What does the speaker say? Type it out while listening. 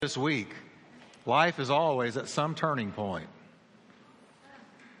This week, life is always at some turning point.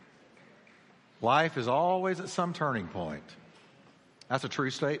 Life is always at some turning point. That's a true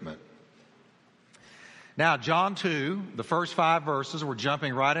statement. Now, John 2, the first 5 verses, we're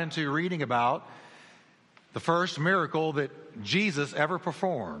jumping right into reading about the first miracle that Jesus ever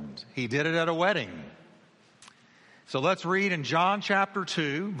performed. He did it at a wedding. So let's read in John chapter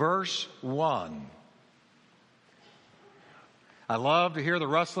 2, verse 1. I love to hear the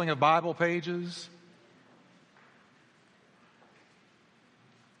rustling of Bible pages.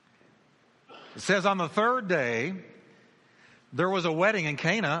 It says, on the third day, there was a wedding in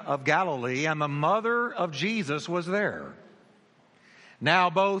Cana of Galilee, and the mother of Jesus was there. Now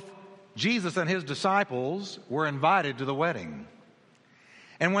both Jesus and his disciples were invited to the wedding.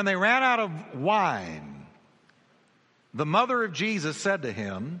 And when they ran out of wine, the mother of Jesus said to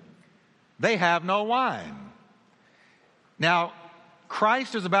him, "They have no wine." Now,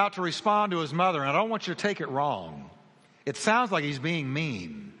 Christ is about to respond to his mother, and I don't want you to take it wrong. It sounds like he's being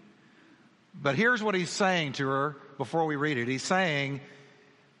mean. But here's what he's saying to her before we read it. He's saying,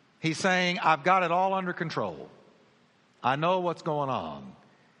 I've got it all under control. I know what's going on.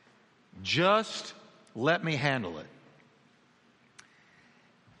 Just let me handle it.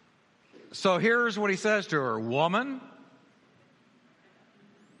 So here's what he says to her. Woman.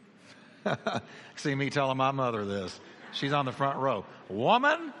 See me telling my mother this. She's on the front row.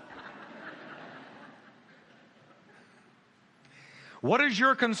 Woman, what does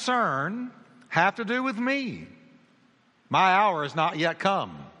your concern have to do with me? My hour has not yet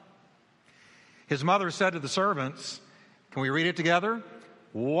come. His mother said to the servants, can we read it together?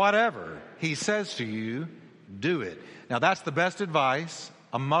 Whatever he says to you, do it. Now that's the best advice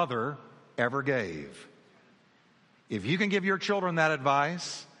a mother ever gave. If you can give your children that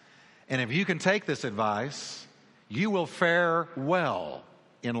advice, and if you can take this advice, you will fare well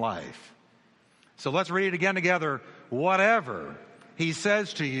in life. So let's read it again together. Whatever he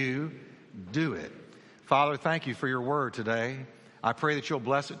says to you, do it. Father, thank you for your word today. I pray that you'll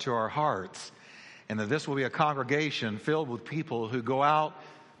bless it to our hearts, and that this will be a congregation filled with people who go out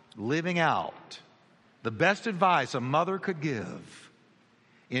living out the best advice a mother could give.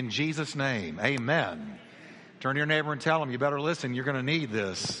 In Jesus' name, amen. Turn to your neighbor and tell him, you better listen, you're going to need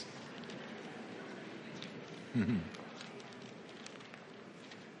this.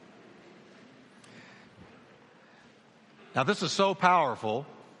 Now this is so powerful,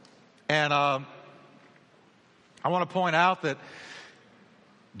 and I want to point out that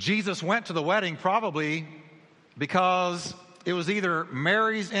Jesus went to the wedding probably because it was either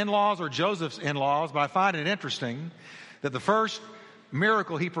Mary's in-laws or Joseph's in-laws, but I find it interesting that the first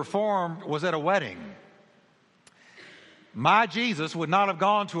miracle he performed was at a wedding. My Jesus would not have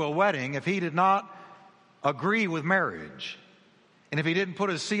gone to a wedding if he did not agree with marriage, and if he didn't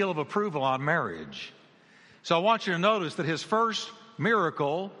put his seal of approval on marriage. So I want you to notice that his first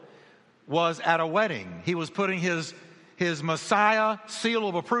miracle was at a wedding. He was putting his Messiah seal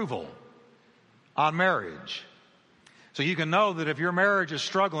of approval on marriage. So you can know that if your marriage is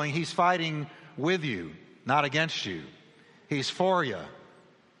struggling, he's fighting with you, not against you. He's for you.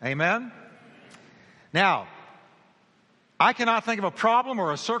 Amen? Now, I cannot think of a problem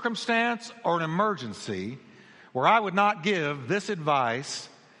or a circumstance or an emergency where I would not give this advice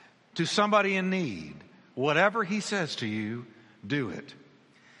to somebody in need. Whatever he says to you, do it.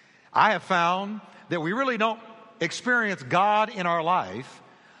 I have found that we really don't experience God in our life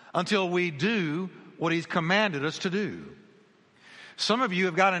until we do what he's commanded us to do. Some of you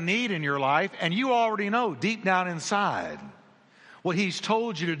have got a need in your life, and you already know deep down inside what he's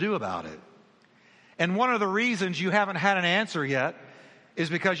told you to do about it. And one of the reasons you haven't had an answer yet is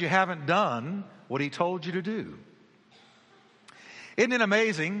because you haven't done what he told you to do. Isn't it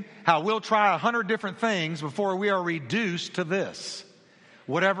amazing how we'll try 100 different things before we are reduced to this?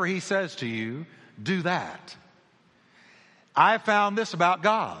 Whatever he says to you, do that. I found this about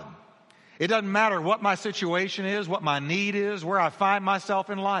God. It doesn't matter what my situation is, what my need is, where I find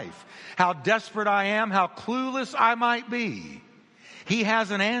myself in life, how desperate I am, how clueless I might be. He has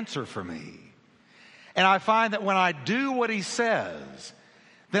an answer for me. And I find that when I do what he says,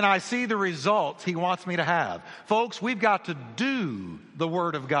 then I see the results he wants me to have. Folks, we've got to do the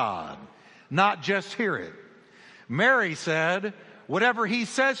Word of God, not just hear it. Mary said, whatever he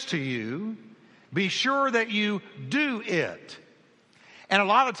says to you, be sure that you do it. And a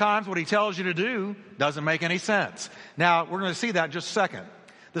lot of times what he tells you to do doesn't make any sense. Now, we're going to see that in just a second.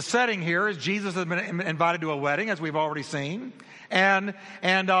 The setting here is Jesus has been invited to a wedding, as we've already seen. And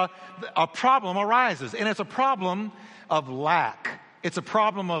a problem arises. And it's a problem of lack. It's a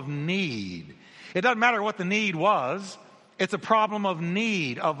problem of need. It doesn't matter what the need was. It's a problem of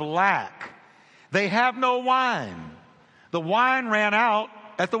need, of lack. They have no wine. The wine ran out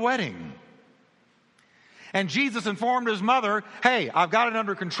at the wedding. And Jesus informed his mother, hey, I've got it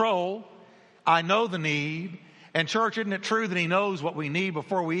under control. I know the need. And church, isn't it true that he knows what we need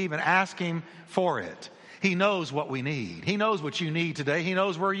before we even ask him for it? He knows what we need. He knows what you need today. He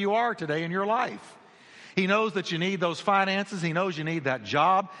knows where you are today in your life. He knows that you need those finances. He knows you need that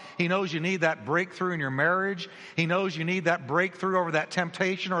job. He knows you need that breakthrough in your marriage. He knows you need that breakthrough over that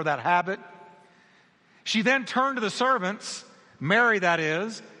temptation or that habit. She then turned to the servants, Mary that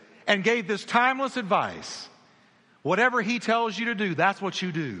is, and gave this timeless advice. Whatever he tells you to do, that's what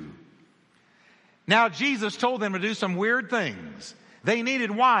you do. Now, Jesus told them to do some weird things. They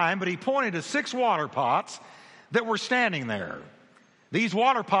needed wine, but he pointed to 6 water pots that were standing there. These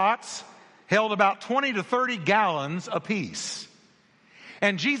water pots held about 20 to 30 gallons apiece.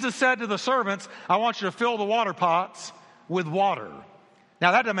 And Jesus said to the servants, I want you to fill the water pots with water.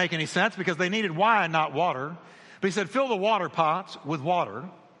 Now, that doesn't make any sense because they needed wine, not water. But he said, fill the water pots with water.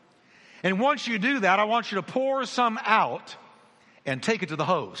 And once you do that, I want you to pour some out and take it to the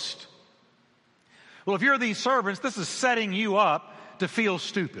host. Well, if you're these servants, this is setting you up to feel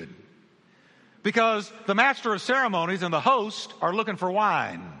stupid. Because the master of ceremonies and the host are looking for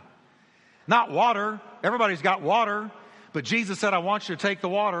wine, not water. Everybody's got water. But Jesus said, I want you to take the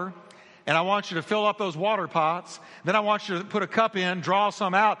water and I want you to fill up those water pots. Then I want you to put a cup in, draw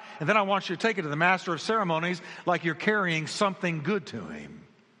some out, and then I want you to take it to the master of ceremonies like you're carrying something good to him.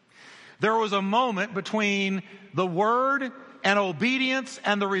 There was a moment between the word and obedience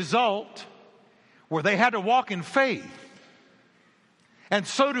and the result where they had to walk in faith. And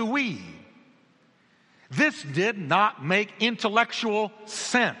so do we. This did not make intellectual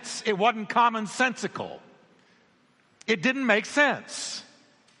sense. It wasn't commonsensical. It didn't make sense.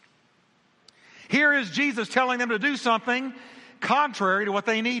 Here is Jesus telling them to do something contrary to what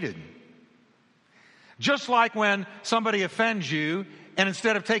they needed. Just like when somebody offends you, and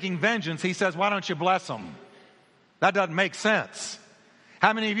instead of taking vengeance, he says, why don't you bless them? That doesn't make sense.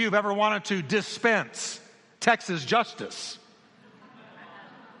 How many of you have ever wanted to dispense Texas justice?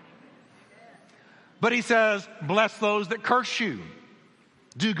 But he says, bless those that curse you.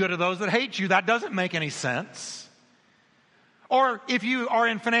 Do good to those that hate you. That doesn't make any sense. Or if you are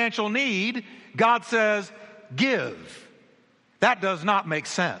in financial need, God says, give. That does not make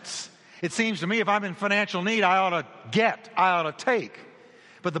sense. It seems to me if I'm in financial need, I ought to get, I ought to take.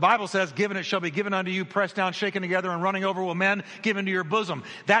 But the Bible says, given it shall be given unto you, pressed down, shaken together, and running over will men give into your bosom.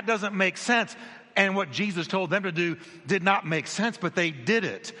 That doesn't make sense. And what Jesus told them to do did not make sense, but they did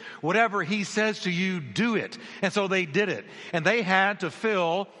it. Whatever he says to you, do it. And so they did it. And they had to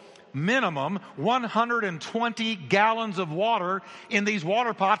fill minimum 120 gallons of water in these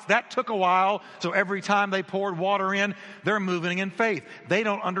water pots. That took a while. So every time they poured water in, they're moving in faith. They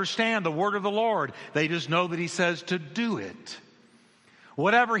don't understand the word of the Lord. They just know that he says to do it.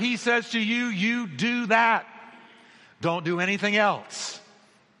 Whatever he says to you, you do that. Don't do anything else.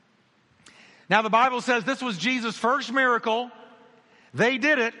 Now the Bible says this was Jesus' first miracle. They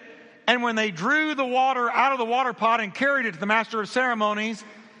did it. And when they drew the water out of the water pot and carried it to the master of ceremonies,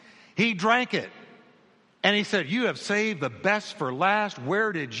 he drank it. And he said, you have saved the best for last.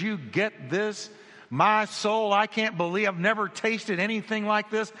 Where did you get this? My soul, I can't believe I've never tasted anything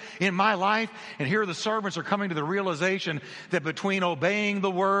like this in my life. And here the servants are coming to the realization that between obeying the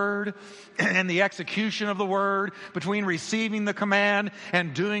word and the execution of the word, between receiving the command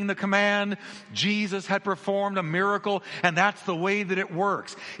and doing the command, Jesus had performed a miracle, and that's the way that it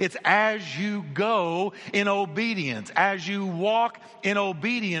works. It's as you go in obedience, as you walk in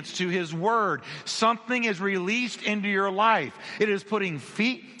obedience to his word, something is released into your life. It is putting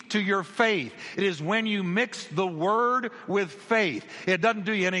feet to your faith. It is when you mix the word with faith. It doesn't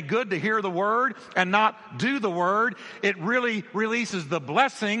do you any good to hear the word and not do the word. It really releases the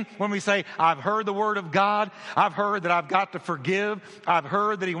blessing when we say, I've heard the word of God. I've heard that I've got to forgive. I've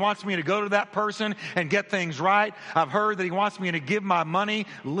heard that he wants me to go to that person and get things right. I've heard that he wants me to give my money,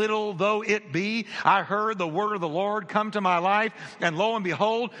 little though it be. I heard the word of the Lord come to my life, and lo and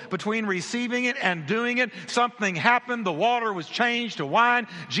behold, between receiving it and doing it, something happened. The water was changed to wine.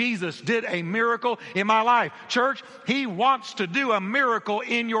 Jesus did a miracle in my life. Church, he wants to do a miracle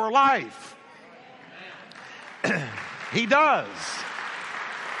in your life. He does.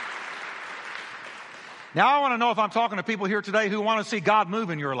 Now, I want to know if I'm talking to people here today who want to see God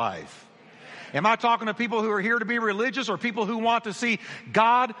move in your life. Am I talking to people who are here to be religious, or people who want to see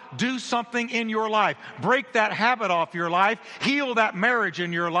God do something in your life? Break that habit off your life. Heal that marriage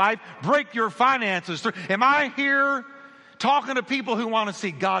in your life. Break your finances through. Am I here talking to people who want to see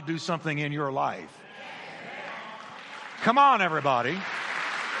God do something in your life? Come on, everybody.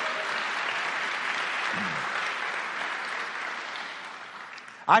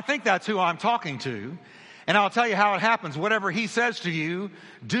 I think that's who I'm talking to. And I'll tell you how it happens. Whatever he says to you,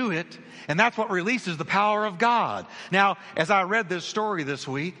 do it. And that's what releases the power of God. Now, as I read this story this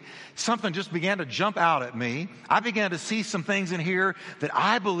week, something just began to jump out at me. I began to see some things in here that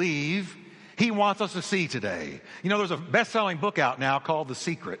I believe he wants us to see today. You know, there's a best-selling book out now called The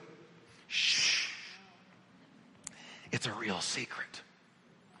Secret. Shh. It's a real secret.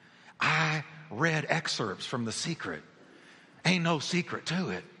 I read excerpts from The Secret. Ain't no secret to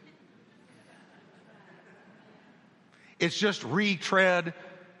it. It's just retread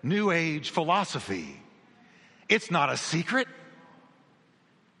New Age philosophy. It's not a secret.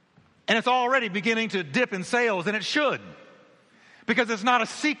 And it's already beginning to dip in sales, and it should, because it's not a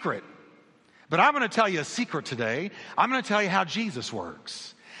secret. But I'm going to tell you a secret today. I'm going to tell you how Jesus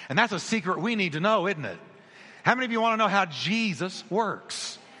works. And that's a secret we need to know, isn't it? How many of you want to know how Jesus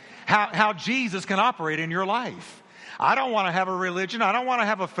works? How Jesus can operate in your life? I don't want to have a religion. I don't want to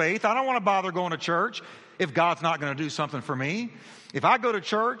have a faith. I don't want to bother going to church if God's not going to do something for me. If I go to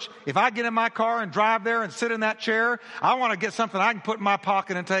church, if I get in my car and drive there and sit in that chair, I want to get something I can put in my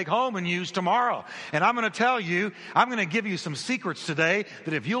pocket and take home and use tomorrow. And I'm going to tell you, I'm going to give you some secrets today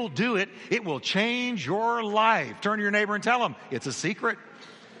that if you'll do it, it will change your life. Turn to your neighbor and tell them, it's a secret.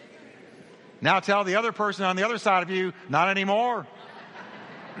 Now tell the other person on the other side of you, not anymore.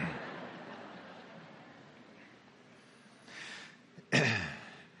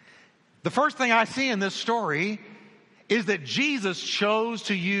 The first thing I see in this story is that Jesus chose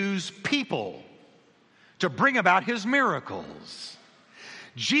to use people to bring about his miracles.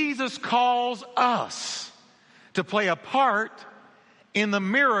 Jesus calls us to play a part in the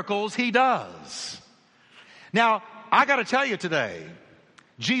miracles he does. Now, I got to tell you today,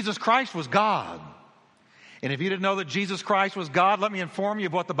 Jesus Christ was God. And if you didn't know that Jesus Christ was God, let me inform you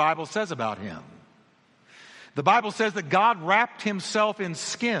of what the Bible says about him. The Bible says that God wrapped himself in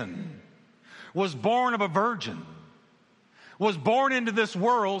skin, was born of a virgin, was born into this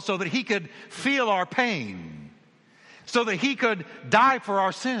world so that he could feel our pain, so that he could die for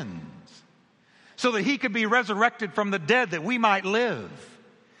our sins, so that he could be resurrected from the dead that we might live.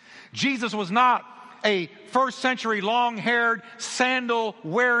 Jesus was not a first century long-haired,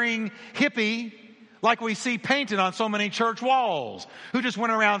 sandal-wearing hippie like we see painted on so many church walls, who just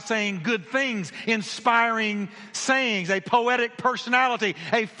went around saying good things, inspiring sayings, a poetic personality,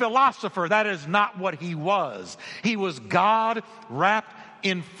 a philosopher. That is not what he was. He was God wrapped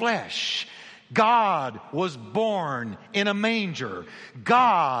in flesh. God was born in a manger.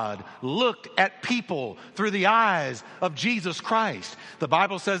 God looked at people through the eyes of Jesus Christ. The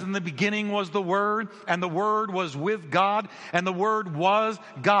Bible says in the beginning was the Word, and the Word was with God, and the Word was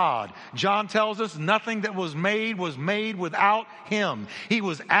God. John tells us nothing that was made without him. He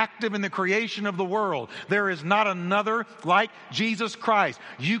was active in the creation of the world. There is not another like Jesus Christ.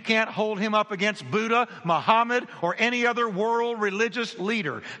 You can't hold him up against Buddha, Muhammad, or any other world religious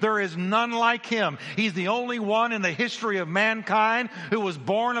leader. There is none like him. He's the only one in the history of mankind who was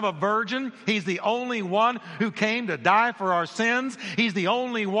born of a virgin. He's the only one who came to die for our sins. He's the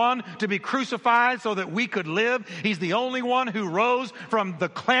only one to be crucified so that we could live. He's the only one who rose from the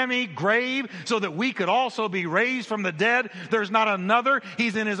clammy grave so that we could also be raised from the dead. There's not another.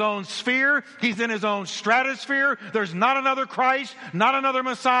 He's in his own sphere. He's in his own stratosphere. There's not another Christ, not another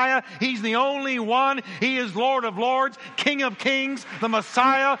Messiah. He's the only one. He is Lord of Lords, King of Kings, the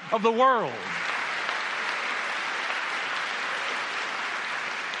Messiah of the world.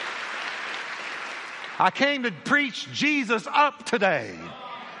 I came to preach Jesus up today.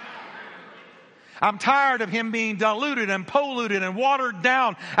 I'm tired of him being diluted and polluted and watered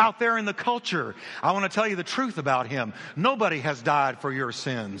down out there in the culture. I want to tell you the truth about him. Nobody has died for your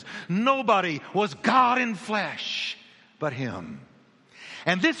sins. Nobody was God in flesh but him.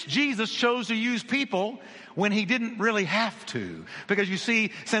 And this Jesus chose to use people when he didn't really have to. Because you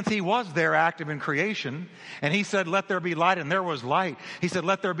see, since he was there active in creation, and he said, let there be light, and there was light. He said,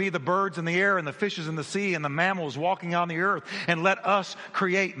 let there be the birds in the air and the fishes in the sea and the mammals walking on the earth, and let us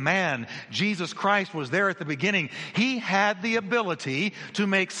create man. Jesus Christ was there at the beginning. He had the ability to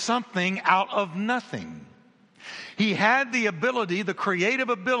make something out of nothing. He had the ability, the creative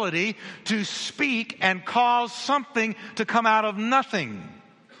ability, to speak and cause something to come out of nothing.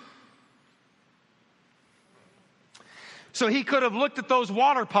 So he could have looked at those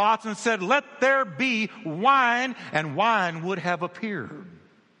water pots and said, let there be wine, and wine would have appeared.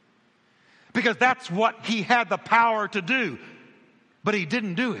 Because that's what he had the power to do. But he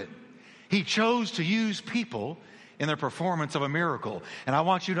didn't do it. He chose to use people in the performance of a miracle. And I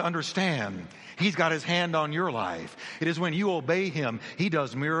want you to understand, He's got His hand on your life. It is when you obey Him, He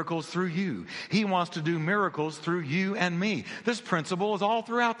does miracles through you. He wants to do miracles through you and me. This principle is all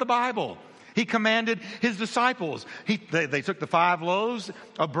throughout the Bible. He commanded His disciples. They took the 5 loaves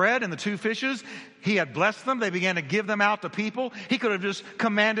of bread and the 2 fishes. He had blessed them. They began to give them out to people. He could have just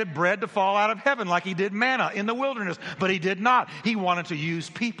commanded bread to fall out of heaven like He did manna in the wilderness, but He did not. He wanted to use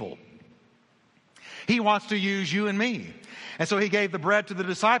people. He wants to use you and me. And so He gave the bread to the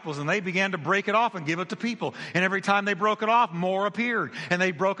disciples, and they began to break it off and give it to people. And every time they broke it off, more appeared. And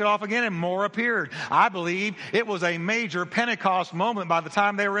they broke it off again, and more appeared. I believe it was a major Pentecost moment by the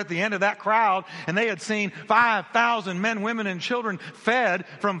time they were at the end of that crowd, and they had seen 5,000 men, women, and children fed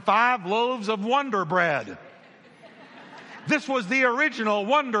from 5 loaves of Wonder Bread. This was the original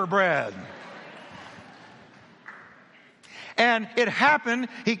Wonder Bread. And it happened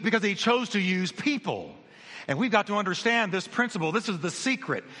because He chose to use people. And we've got to understand this principle. This is the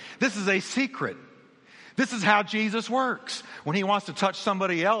secret. This is a secret. This is how Jesus works. When He wants to touch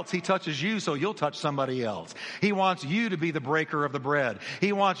somebody else, He touches you so you'll touch somebody else. He wants you to be the breaker of the bread.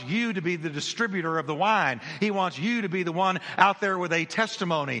 He wants you to be the distributor of the wine. He wants you to be the one out there with a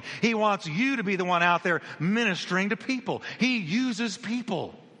testimony. He wants you to be the one out there ministering to people. He uses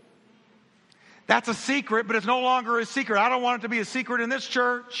people. That's a secret, but it's no longer a secret. I don't want it to be a secret in this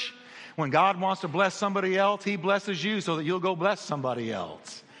church. When God wants to bless somebody else, He blesses you so that you'll go bless somebody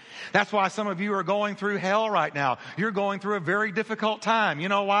else. That's why some of you are going through hell right now. You're going through a very difficult time. You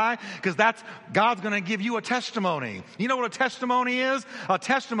know why? Because God's going to give you a testimony. You know what a testimony is? A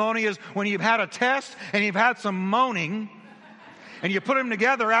testimony is when you've had a test and you've had some moaning, and you put them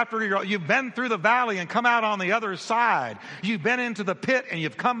together after you've been through the valley and come out on the other side. You've been into the pit and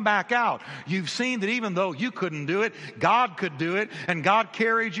you've come back out. You've seen that even though you couldn't do it, God could do it. And God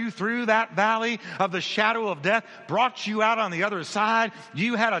carried you through that valley of the shadow of death, brought you out on the other side.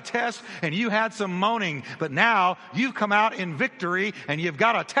 You had a test and you had some moaning. But now you've come out in victory and you've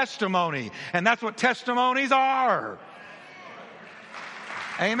got a testimony. And that's what testimonies are.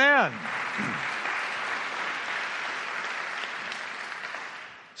 Amen.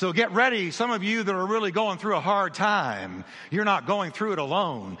 So get ready. Some of you that are really going through a hard time, you're not going through it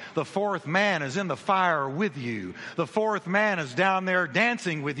alone. The 4th man is in the fire with you. The 4th man is down there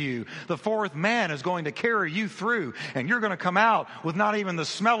dancing with you. The 4th man is going to carry you through, and you're going to come out with not even the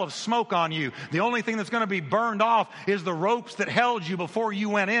smell of smoke on you. The only thing that's going to be burned off is the ropes that held you before you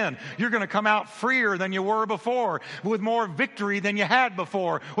went in. You're going to come out freer than you were before, with more victory than you had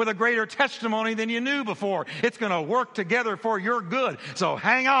before, with a greater testimony than you knew before. It's going to work together for your good. So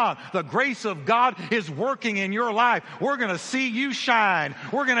hang on. The grace of God is working in your life. We're going to see you shine.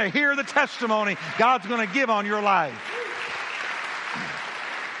 We're going to hear the testimony God's going to give on your life.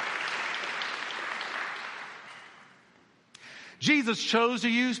 Jesus chose to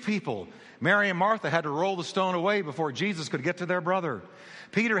use people. Mary and Martha had to roll the stone away before Jesus could get to their brother.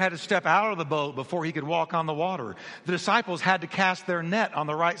 Peter had to step out of the boat before he could walk on the water. The disciples had to cast their net on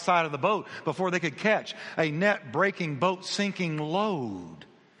the right side of the boat before they could catch a net-breaking, boat-sinking load.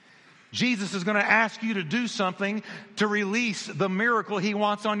 Jesus is going to ask you to do something to release the miracle He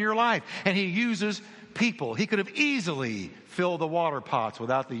wants on your life. And He uses people. He could have easily filled the water pots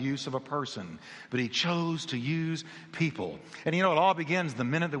without the use of a person. But He chose to use people. And you know, it all begins the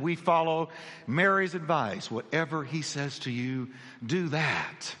minute that we follow Mary's advice. Whatever He says to you, do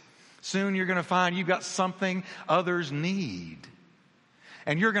that. Soon you're going to find you've got something others need.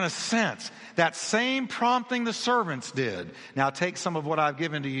 And you're going to sense that same prompting the servants did. Now take some of what I've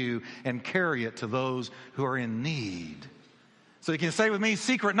given to you and carry it to those who are in need. So you can say with me,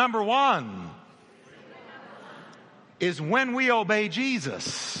 secret number 1 is when we obey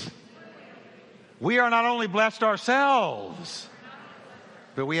Jesus, we are not only blessed ourselves,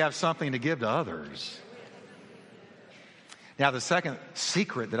 but we have something to give to others. Now, the second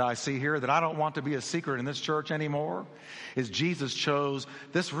secret that I see here that I don't want to be a secret in this church anymore is Jesus chose,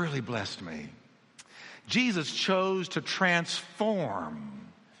 this really blessed me. Jesus chose to transform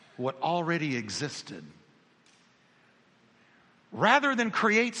what already existed. Rather than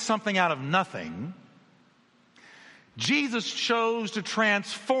create something out of nothing, Jesus chose to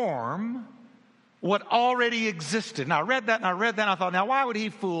transform what already existed. Now, I read that and I thought, now why would He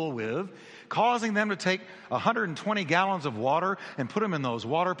fool with causing them to take 120 gallons of water and put them in those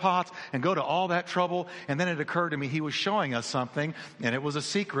water pots and go to all that trouble. And then it occurred to me he was showing us something, and it was a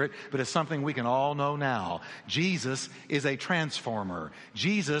secret, but it's something we can all know now. Jesus is a transformer.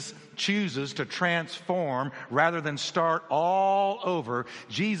 Jesus chooses to transform rather than start all over.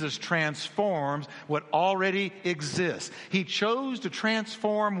 Jesus transforms what already exists. He chose to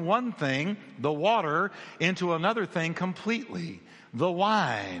transform one thing, the water, into another thing completely, the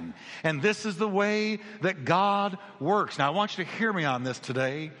wine. And this is the way that God works. Now, I want you to hear me on this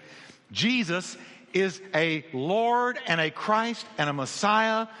today. Jesus is a Lord and a Christ and a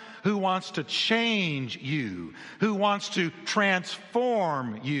Messiah who wants to change you, who wants to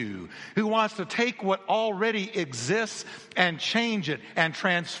transform you, who wants to take what already exists and change it and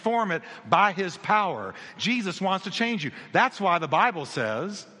transform it by his power. Jesus wants to change you. That's why the Bible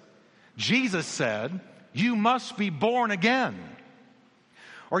says, Jesus said, you must be born again,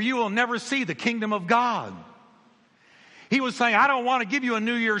 or you will never see the kingdom of God. He was saying, I don't want to give you a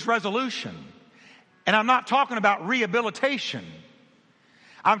New Year's resolution. And I'm not talking about rehabilitation.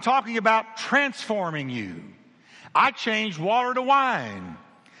 I'm talking about transforming you. I changed water to wine.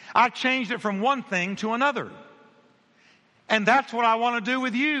 I changed it from one thing to another. And that's what I want to do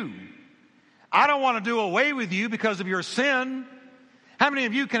with you. I don't want to do away with you because of your sin. How many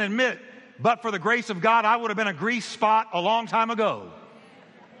of you can admit, but for the grace of God, I would have been a grease spot a long time ago?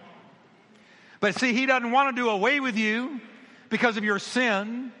 But see, he doesn't want to do away with you because of your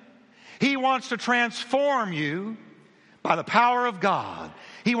sin. He wants to transform you by the power of God.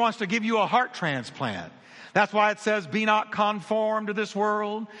 He wants to give you a heart transplant. That's why it says, be not conformed to this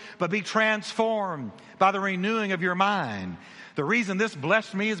world, but be transformed by the renewing of your mind. The reason this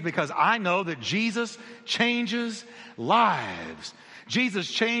blessed me is because I know that Jesus changes lives.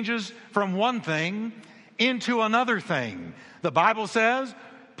 Jesus changes from one thing into another thing. The Bible says,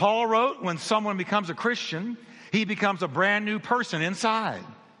 Paul wrote, when someone becomes a Christian, he becomes a brand new person inside.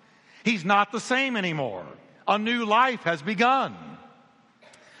 He's not the same anymore. A new life has begun.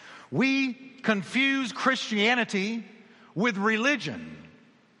 We confuse Christianity with religion.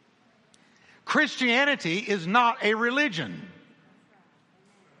 Christianity is not a religion.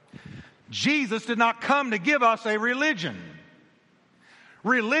 Jesus did not come to give us a religion.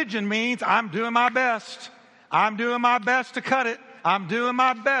 Religion means I'm doing my best. I'm doing my best to cut it. I'm doing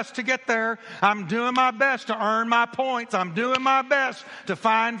my best to get there. I'm doing my best to earn my points. I'm doing my best to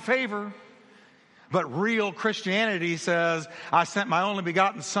find favor. But real Christianity says, I sent my only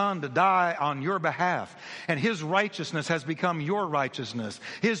begotten Son to die on your behalf. And his righteousness has become your righteousness.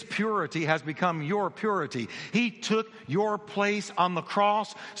 His purity has become your purity. He took your place on the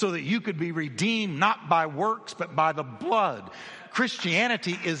cross so that you could be redeemed not by works but by the blood.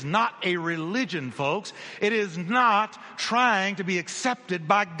 Christianity is not a religion, folks. It is not trying to be accepted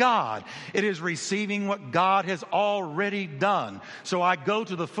by God. It is receiving what God has already done. So I go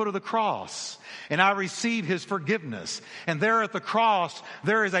to the foot of the cross and I receive his forgiveness. And there at the cross,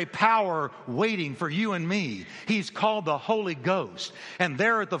 there is a power waiting for you and me. He's called the Holy Ghost. And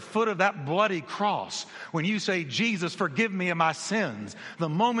there at the foot of that bloody cross, when you say, Jesus, forgive me of my sins, the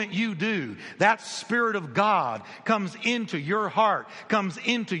moment you do, that Spirit of God comes into your heart, comes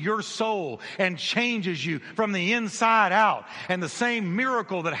into your soul, and changes you from the inside out. And the same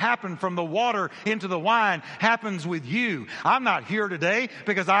miracle that happened from the water into the wine happens with you. I'm not here today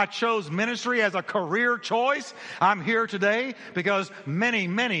because I chose ministry as a career choice. I'm here today because many,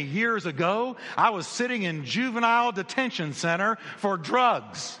 many years ago, I was sitting in juvenile detention center for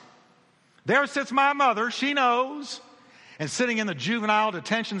drugs. There sits my mother, she knows. And sitting in the juvenile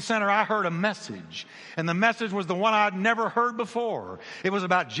detention center, I heard a message. And the message was the one I'd never heard before. It was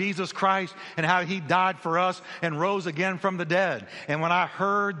about Jesus Christ and how he died for us and rose again from the dead. And when I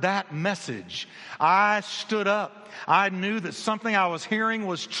heard that message, I stood up. I knew that something I was hearing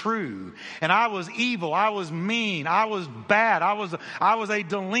was true. And I was evil. I was mean. I was bad. I was a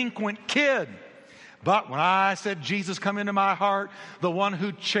delinquent kid. But when I said, Jesus, come into my heart, the one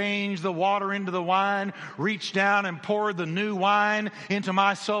who changed the water into the wine, reached down and poured the new wine into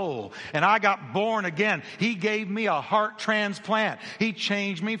my soul. And I got born again. He gave me a heart transplant. He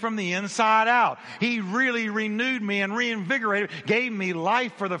changed me from the inside out. He really renewed me and reinvigorated, gave me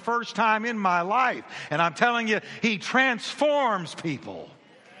life for the first time in my life. And I'm telling you, he transforms people.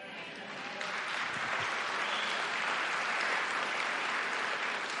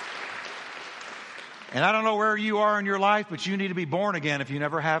 And I don't know where you are in your life, but you need to be born again if you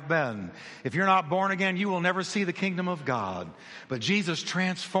never have been. If you're not born again, you will never see the kingdom of God. But Jesus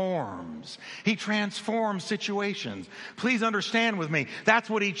transforms. He transforms situations. Please understand with me, that's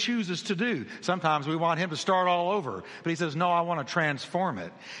what He chooses to do. Sometimes we want Him to start all over. But He says, no, I want to transform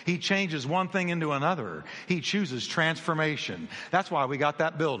it. He changes one thing into another. He chooses transformation. That's why we got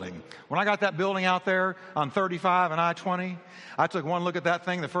that building. When I got that building out there on 35 and I-20, I took one look at that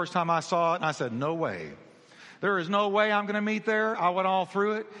thing the first time I saw it, and I said, no way. There is no way I'm going to meet there. I went all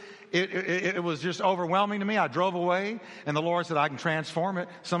through it. It was just overwhelming to me. I drove away, and the Lord said, I can transform it.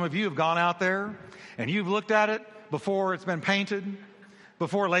 Some of you have gone out there, and you've looked at it before it's been painted,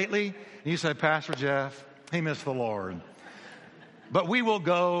 before lately, and you said, Pastor Jeff, he missed the Lord. But we will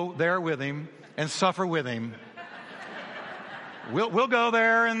go there with Him and suffer with Him. We'll go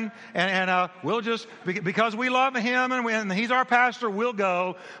there and we'll just, because we love Him and He's our pastor, we'll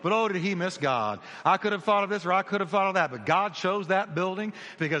go. But oh, did he miss God? I could have thought of this or I could have thought of that. But God chose that building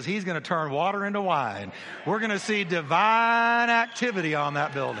because He's going to turn water into wine. We're going to see divine activity on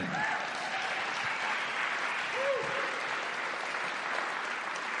that building.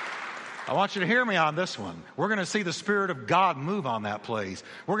 I want you to hear me on this one. We're going to see the Spirit of God move on that place.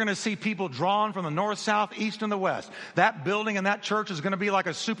 We're going to see people drawn from the north, south, east, and the west. That building and that church is going to be like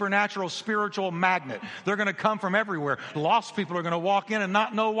a supernatural spiritual magnet. They're going to come from everywhere. Lost people are going to walk in and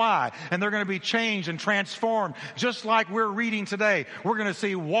not know why. And they're going to be changed and transformed. Just like we're reading today, we're going to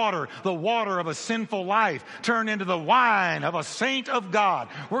see water, the water of a sinful life, turned into the wine of a saint of God.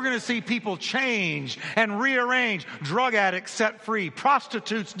 We're going to see people changed and rearranged. Drug addicts set free.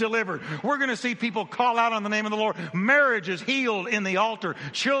 Prostitutes delivered. We're going to see people call out on the name of the Lord. Marriages healed in the altar.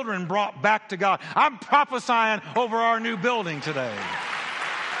 Children brought back to God. I'm prophesying over our new building today.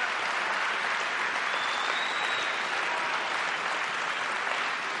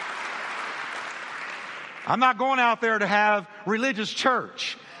 I'm not going out there to have religious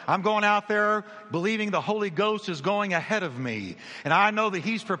church. I'm going out there believing the Holy Ghost is going ahead of me. And I know that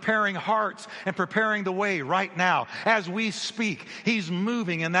He's preparing hearts and preparing the way right now. As we speak, He's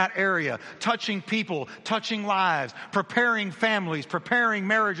moving in that area, touching people, touching lives, preparing families, preparing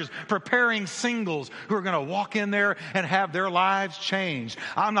marriages, preparing singles who are going to walk in there and have their lives changed.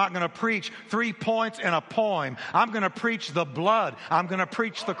 I'm not going to preach 3 points in a poem. I'm going to preach the blood. I'm going to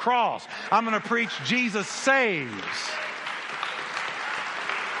preach the cross. I'm going to preach Jesus saves.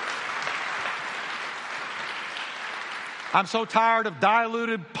 I'm so tired of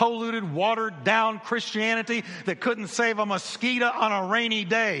diluted, polluted, watered down Christianity that couldn't save a mosquito on a rainy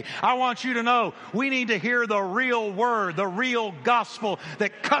day. I want you to know we need to hear the real word, the real gospel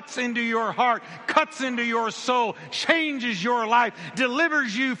that cuts into your heart, cuts into your soul, changes your life,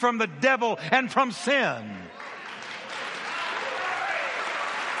 delivers you from the devil and from sin.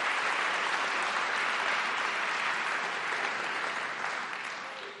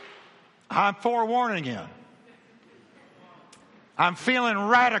 I'm forewarning you. I'm feeling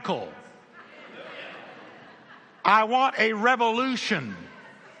radical. I want a revolution.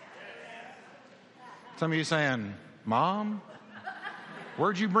 Some of you saying, Mom,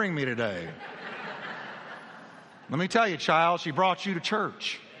 where'd you bring me today? Let me tell you, child, she brought you to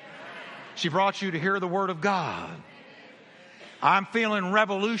church. She brought you to hear the Word of God. I'm feeling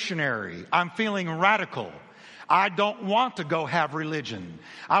revolutionary. I'm feeling radical. I don't want to go have religion.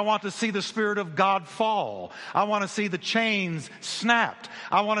 I want to see the Spirit of God fall. I want to see the chains snapped.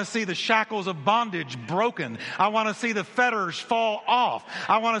 I want to see the shackles of bondage broken. I want to see the fetters fall off.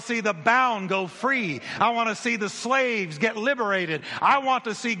 I want to see the bound go free. I want to see the slaves get liberated. I want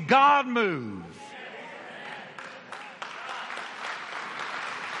to see God move.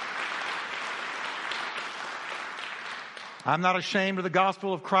 I'm not ashamed of the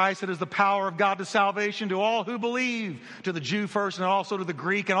gospel of Christ. It is the power of God to salvation to all who believe, to the Jew first and also to the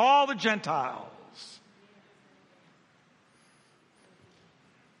Greek and all the Gentiles.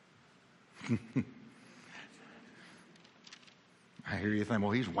 I hear you think,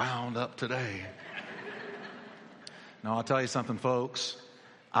 well, he's wound up today. No, I'll tell you something, folks.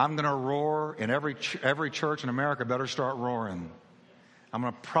 I'm going to roar, and every church in America better start roaring. I'm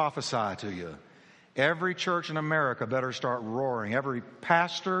going to prophesy to you. Every church in America better start roaring. Every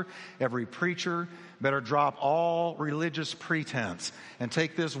pastor, every preacher better drop all religious pretense and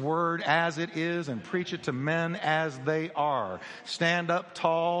take this word as it is and preach it to men as they are. Stand up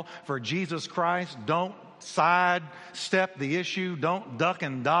tall for Jesus Christ. Don't sidestep the issue. Don't duck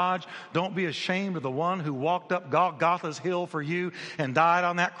and dodge. Don't be ashamed of the one who walked up Golgotha's hill for you and died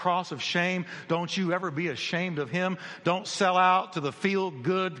on that cross of shame. Don't you ever be ashamed of him. Don't sell out to the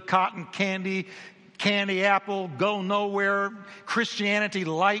feel-good cotton candy candy apple, go nowhere, Christianity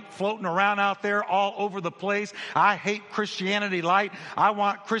light floating around out there all over the place. I hate Christianity light. I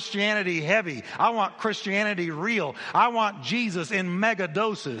want Christianity heavy. I want Christianity real. I want Jesus in mega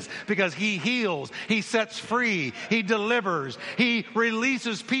doses because He heals, He sets free, He delivers, He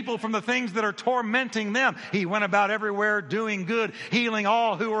releases people from the things that are tormenting them. He went about everywhere doing good, healing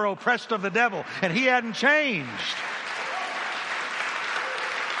all who were oppressed of the devil, and He hadn't changed.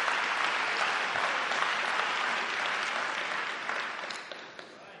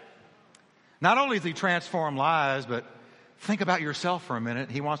 Not only does He transform lives, but think about yourself for a minute.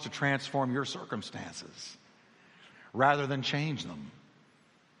 He wants to transform your circumstances rather than change them.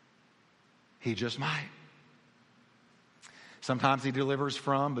 He just might. Sometimes He delivers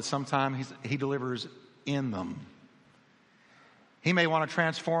from, but sometimes He delivers in them. He may want to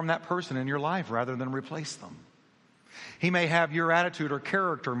transform that person in your life rather than replace them. He may have your attitude or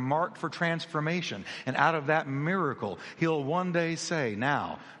character marked for transformation. And out of that miracle, He'll one day say,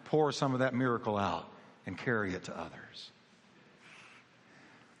 now, pour some of that miracle out and carry it to others.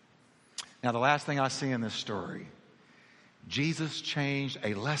 Now, the last thing I see in this story, Jesus changed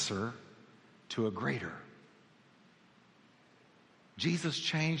a lesser to a greater. Jesus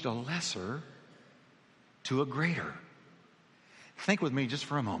changed a lesser to a greater. Think with me just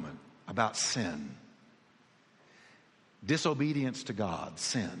for a moment about sin. Disobedience to God,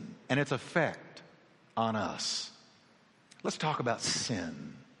 sin, and its effect on us. Let's talk about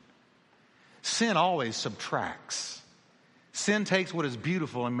sin. Sin always subtracts. Sin takes what is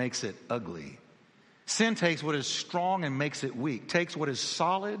beautiful and makes it ugly. Sin takes what is strong and makes it weak, takes what is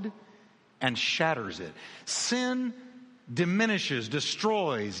solid and shatters it. Sin diminishes,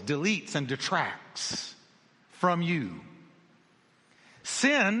 destroys, deletes, and detracts from you.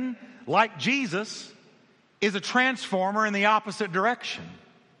 Sin, like Jesus, is a transformer in the opposite direction.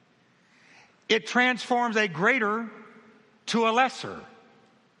 It transforms a greater to a lesser.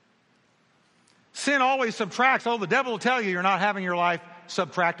 Sin always subtracts. Oh, the devil will tell you you're not having your life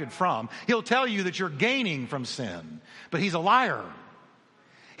subtracted from. He'll tell you that you're gaining from sin. But he's a liar.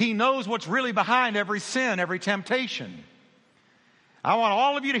 He knows what's really behind every sin, every temptation. I want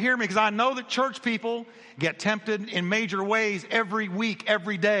all of you to hear me because I know that church people get tempted in major ways every week,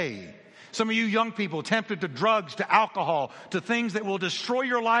 every day. Some of you young people tempted to drugs, to alcohol, to things that will destroy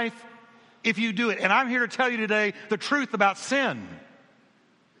your life if you do it. And I'm here to tell you today the truth about sin.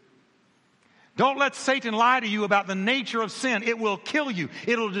 Don't let Satan lie to you about the nature of sin. It will kill you.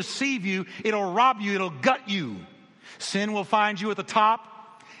 It'll deceive you. It'll rob you. It'll gut you. Sin will find you at the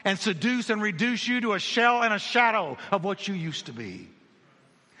top and seduce and reduce you to a shell and a shadow of what you used to be.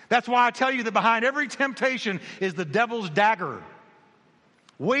 That's why I tell you that behind every temptation is the devil's dagger,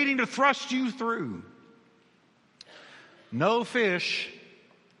 waiting to thrust you through. No fish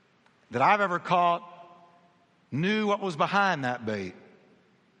that I've ever caught knew what was behind that bait.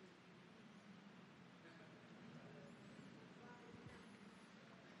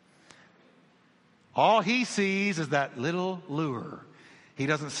 All he sees is that little lure. He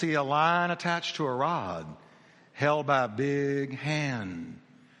doesn't see a line attached to a rod held by a big hand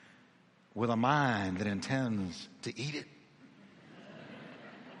with a mind that intends to eat it.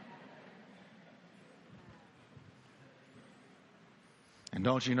 And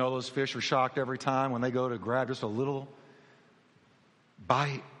don't you know those fish are shocked every time when they go to grab just a little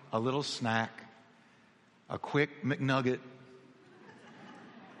bite, a little snack, a quick McNugget,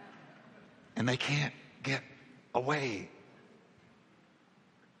 and they can't get away.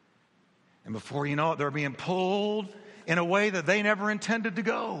 And before you know it, they're being pulled in a way that they never intended to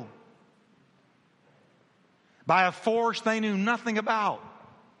go, by a force they knew nothing about.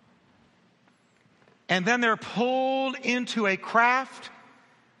 And then they're pulled into a craft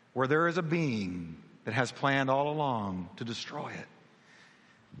where there is a being that has planned all along to destroy it.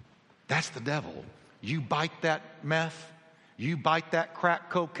 That's the devil. You bite that meth, you bite that crack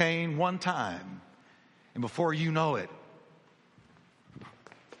cocaine one time, and before you know it,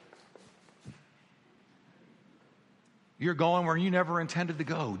 you're going where you never intended to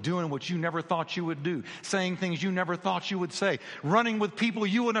go, doing what you never thought you would do, saying things you never thought you would say, running with people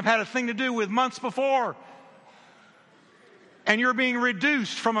you wouldn't have had a thing to do with months before. And you're being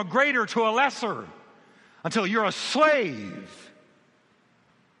reduced from a greater to a lesser until you're a slave.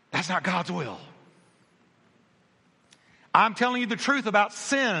 That's not God's will. I'm telling you the truth about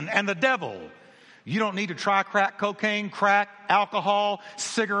sin and the devil. You don't need to try crack cocaine, crack, alcohol,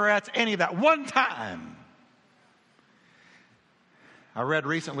 cigarettes, any of that. One time. I read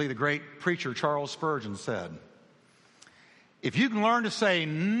recently the great preacher Charles Spurgeon said, if you can learn to say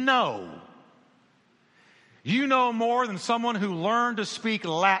no, you know more than someone who learned to speak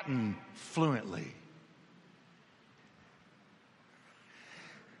Latin fluently.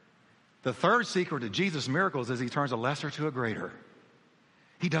 The third secret to Jesus' miracles is he turns a lesser to a greater.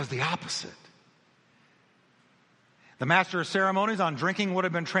 He does the opposite. The master of ceremonies on drinking would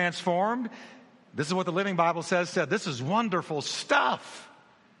have been transformed. This is what the Living Bible said, this is wonderful stuff.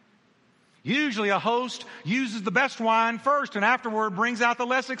 Usually a host uses the best wine first and afterward brings out the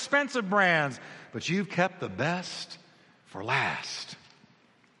less expensive brands. But you've kept the best for last.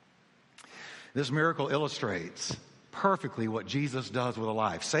 This miracle illustrates perfectly what Jesus does with a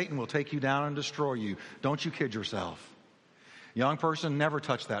life. Satan will take you down and destroy you. Don't you kid yourself. Young person, never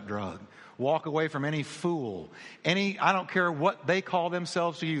touch that drug. Walk away from any fool. I don't care what they call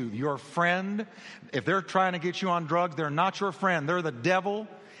themselves to you. Your friend, if they're trying to get you on drugs, they're not your friend. They're the devil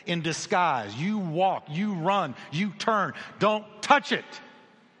in disguise. You walk, you run, you turn. Don't touch it.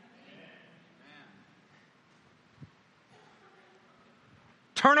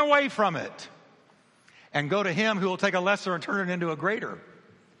 Turn away from it and go to him who will take a lesser and turn it into a greater.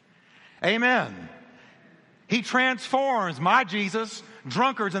 Amen. He transforms, my Jesus,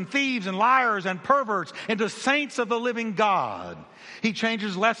 drunkards and thieves and liars and perverts into saints of the living God. He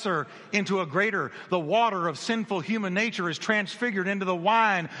changes lesser into a greater. The water of sinful human nature is transfigured into the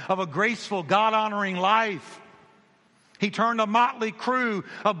wine of a graceful, God-honoring life. He turned a motley crew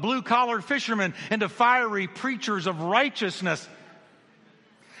of blue-collar fishermen into fiery preachers of righteousness.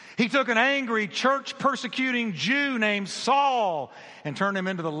 He took an angry, church-persecuting Jew named Saul and turned him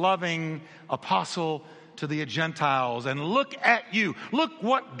into the loving apostle to the Gentiles. And look at you. Look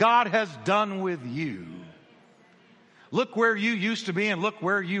what God has done with you. Look where you used to be and look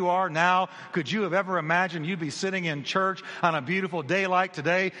where you are now. Could you have ever imagined you'd be sitting in church on a beautiful day like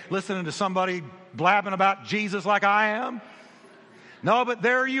today, listening to somebody blabbing about Jesus like I am? No, but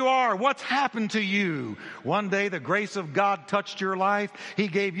there you are. What's happened to you? One day the grace of God touched your life. He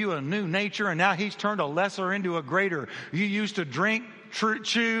gave you a new nature, and now he's turned a lesser into a greater. You used to drink,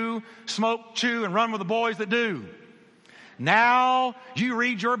 chew, smoke, chew, and run with the boys that do. Now you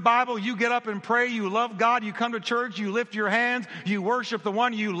read your Bible, you get up and pray, you love God, you come to church, you lift your hands, you worship the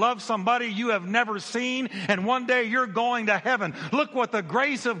one, you love somebody you have never seen, and one day you're going to heaven. Look what the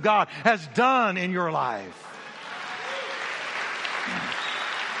grace of God has done in your life.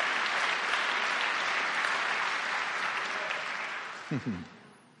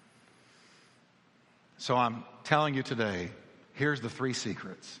 So I'm telling you today, here's the three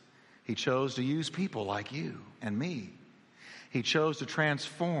secrets. He chose to use people like you and me. He chose to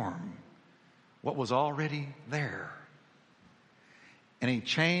transform what was already there. And he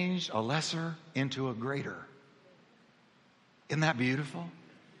changed a lesser into a greater. Isn't that beautiful?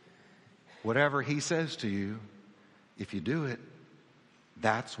 Whatever he says to you, if you do it,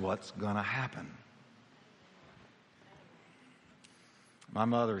 that's what's going to happen. My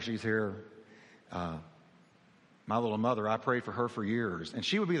mother, she's here. My little mother, I prayed for her for years. And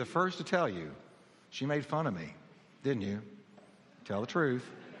she would be the first to tell you, she made fun of me. Didn't you? Tell the truth.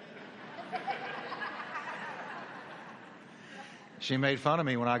 She made fun of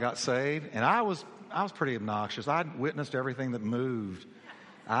me when I got saved. And I was pretty obnoxious. I'd witnessed everything that moved.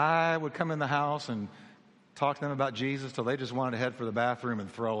 I would come in the house and talk to them about Jesus till they just wanted to head for the bathroom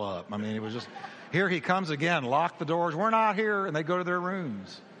and throw up. I mean, it was just, here he comes again, lock the doors, we're not here, and they go to their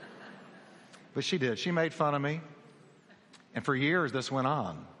rooms. But she did. She made fun of me. And for years this went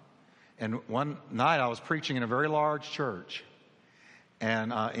on. And one night I was preaching in a very large church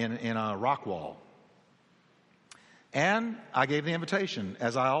and in a Rockwall. And I gave the invitation,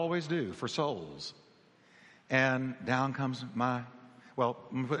 as I always do, for souls. And down comes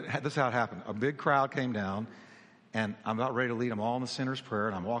this is how it happened. A big crowd came down, and I'm about ready to lead them all in the sinner's prayer,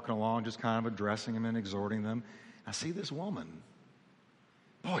 and I'm walking along just kind of addressing them and exhorting them. I see this woman.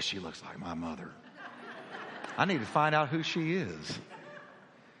 Boy, she looks like my mother. I need to find out who she is.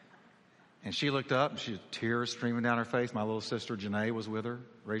 And she looked up, and she had tears streaming down her face. My little sister, Janae, was with her.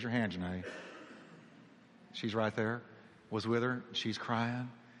 Raise your hand, Janae. She's right there. Was with her. She's crying.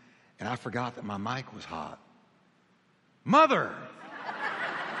 And I forgot that my mic was hot. Mother!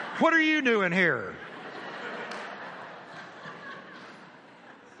 What are you doing here?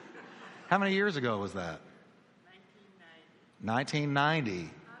 How many years ago was that?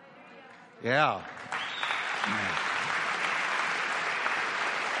 1990. Yeah.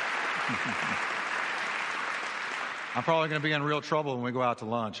 I'm probably going to be in real trouble when we go out to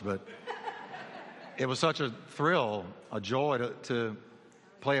lunch, but it was such a thrill, a joy to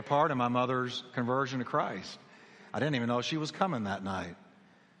play a part in my mother's conversion to Christ. I didn't even know she was coming that night.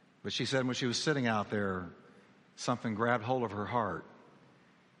 But she said when she was sitting out there, something grabbed hold of her heart.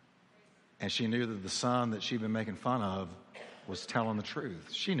 And she knew that the son that she'd been making fun of was telling the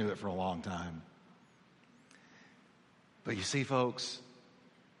truth. She knew it for a long time. But you see, folks,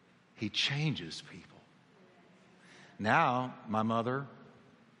 He changes people. Now, my mother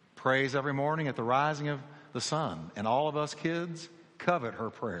prays every morning at the rising of the sun, and all of us kids covet her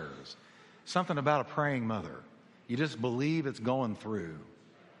prayers. Something about a praying mother. You just believe it's going through.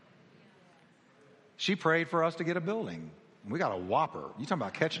 She prayed for us to get a building. We got a whopper. You talking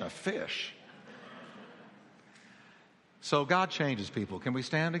about catching a fish. So God changes people. Can we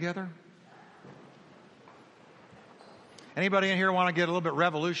stand together? Anybody in here want to get a little bit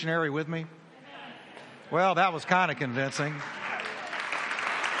revolutionary with me? Well, that was kind of convincing.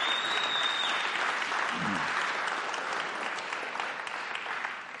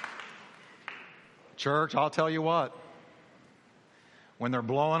 Church, I'll tell you what. When they're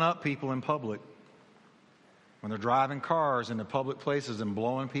blowing up people in public, when they're driving cars into public places and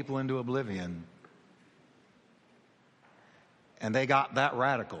blowing people into oblivion, and they got that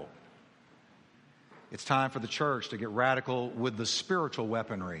radical, it's time for the church to get radical with the spiritual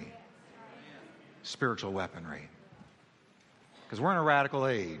weaponry. Spiritual weaponry. Because we're in a radical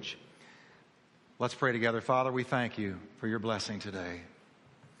age. Let's pray together. Father, we thank you for your blessing today.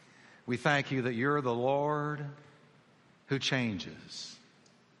 We thank you that you're the Lord who changes.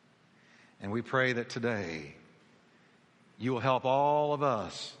 And we pray that today you will help all of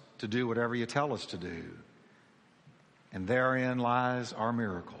us to do whatever you tell us to do. And therein lies our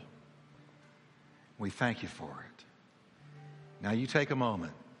miracle. We thank you for it. Now you take a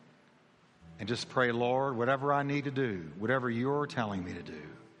moment and just pray, Lord, whatever I need to do, whatever you're telling me to do,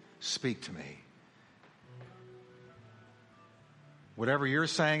 speak to me. Whatever you're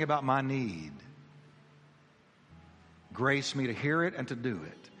saying about my need, grace me to hear it and to do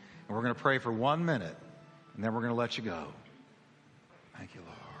it. And we're going to pray for 1 minute, and then we're going to let you go. Thank you,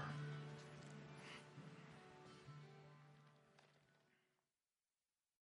 Lord.